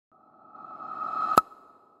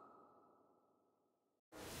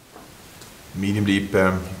medium deep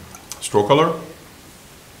straw color.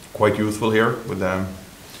 Quite youthful here with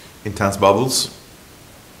intense bubbles.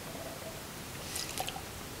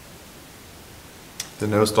 The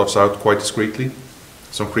nose starts out quite discreetly.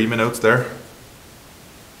 Some creamy notes there.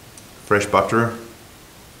 Fresh butter,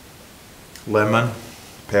 lemon,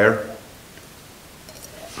 pear.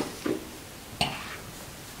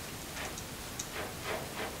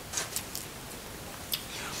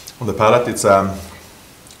 On the palate, it's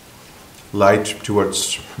light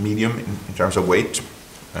towards medium in terms of weight,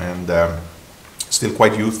 and still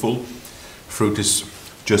quite youthful. Fruit is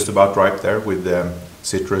just about ripe there with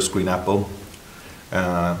citrus, green apple,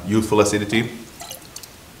 youthful acidity.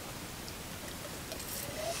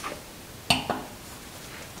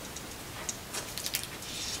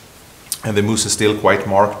 And the mousse is still quite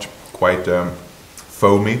marked, quite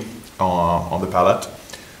foamy on the palate,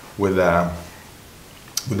 with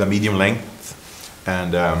a medium length,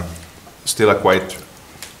 and still a quite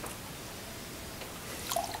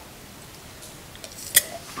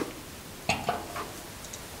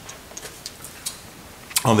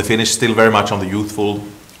on the finish, still very much on the youthful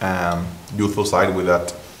side, with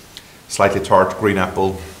that slightly tart green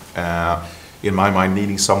apple. In my mind,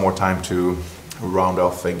 needing some more time to round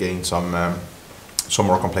off and gain some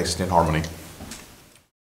more complexity and harmony.